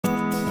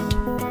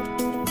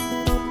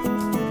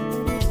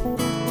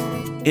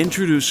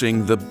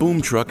Introducing the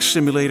Boom Truck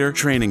Simulator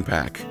Training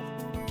Pack,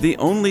 the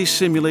only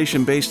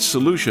simulation-based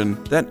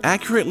solution that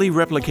accurately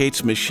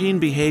replicates machine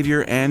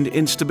behavior and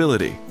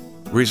instability,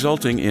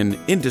 resulting in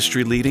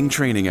industry-leading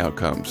training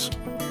outcomes.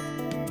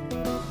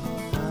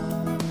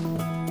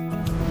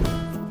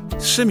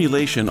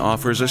 Simulation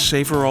offers a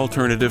safer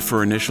alternative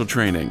for initial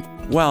training,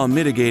 while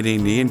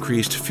mitigating the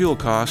increased fuel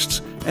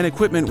costs and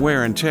equipment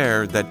wear and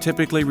tear that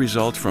typically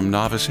result from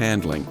novice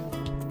handling.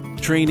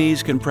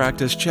 Trainees can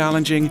practice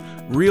challenging,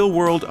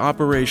 real-world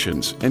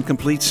operations in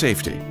complete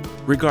safety,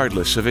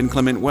 regardless of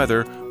inclement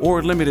weather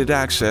or limited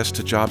access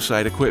to job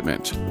site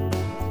equipment.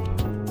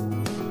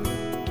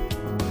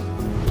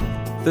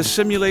 The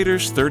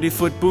simulator's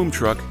 30-foot boom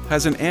truck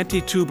has an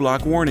anti-tube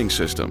lock warning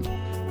system,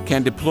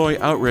 can deploy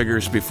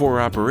outriggers before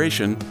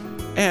operation,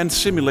 and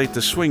simulate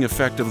the swing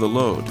effect of the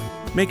load,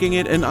 making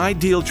it an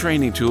ideal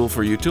training tool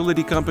for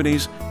utility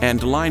companies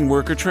and line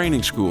worker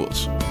training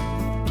schools.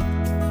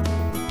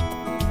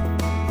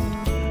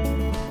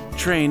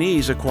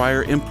 Trainees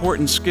acquire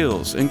important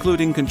skills,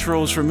 including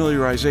controls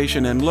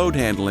familiarization and load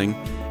handling,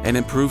 and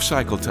improve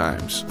cycle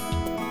times.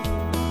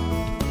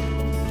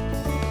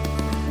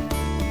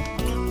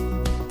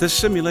 The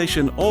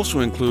simulation also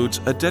includes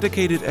a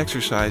dedicated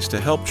exercise to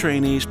help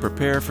trainees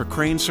prepare for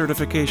crane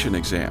certification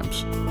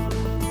exams.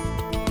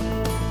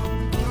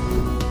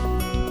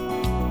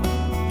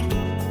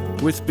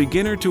 With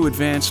beginner to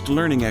advanced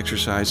learning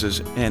exercises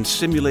and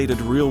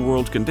simulated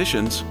real-world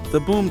conditions, the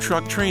Boom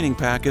Truck Training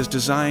Pack is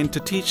designed to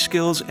teach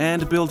skills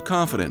and build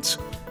confidence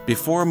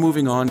before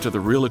moving on to the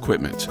real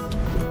equipment.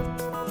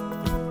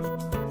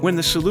 When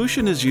the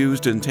solution is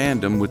used in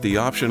tandem with the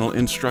optional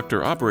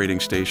instructor operating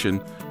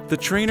station, the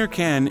trainer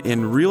can,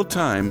 in real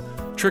time,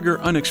 trigger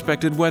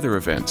unexpected weather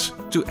events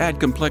to add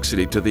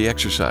complexity to the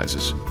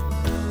exercises.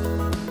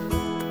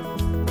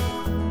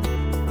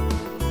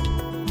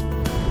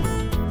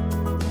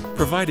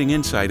 Providing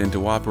insight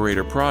into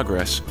operator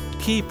progress,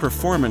 key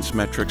performance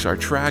metrics are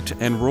tracked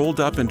and rolled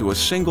up into a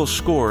single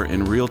score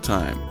in real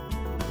time.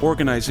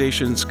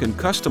 Organizations can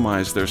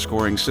customize their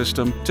scoring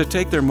system to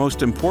take their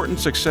most important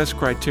success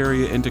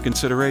criteria into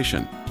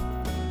consideration.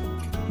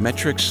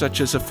 Metrics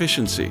such as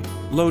efficiency,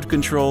 load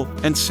control,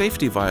 and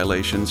safety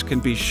violations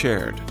can be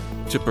shared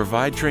to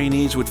provide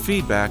trainees with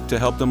feedback to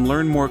help them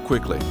learn more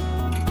quickly.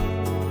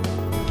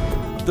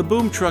 The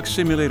Boom Truck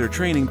Simulator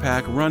Training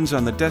Pack runs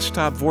on the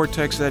desktop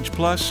Vortex Edge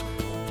Plus,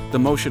 the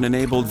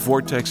motion-enabled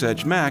Vortex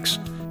Edge Max,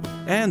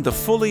 and the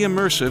fully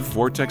immersive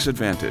Vortex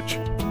Advantage.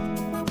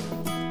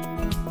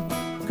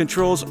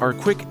 Controls are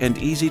quick and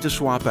easy to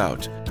swap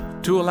out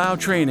to allow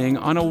training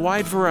on a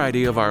wide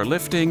variety of our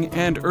lifting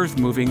and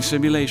earth-moving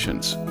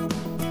simulations.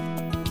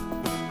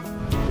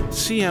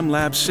 CM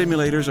Lab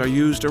simulators are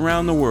used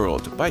around the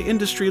world by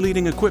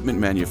industry-leading equipment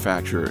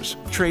manufacturers,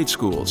 trade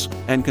schools,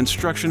 and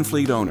construction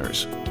fleet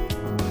owners.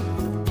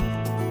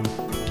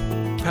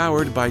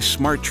 Powered by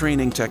smart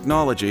training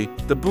technology,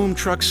 the Boom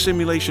Truck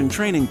Simulation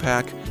Training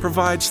Pack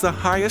provides the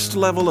highest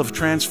level of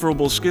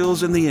transferable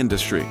skills in the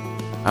industry,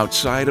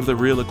 outside of the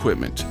real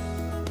equipment.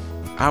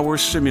 Our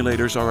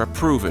simulators are a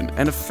proven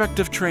and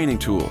effective training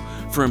tool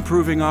for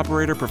improving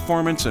operator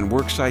performance and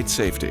worksite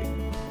safety.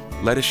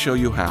 Let us show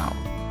you how.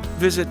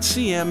 Visit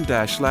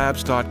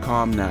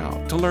cm-labs.com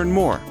now to learn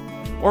more,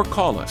 or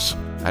call us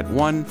at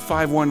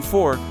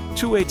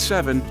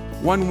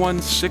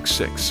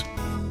 1-514-287-1166.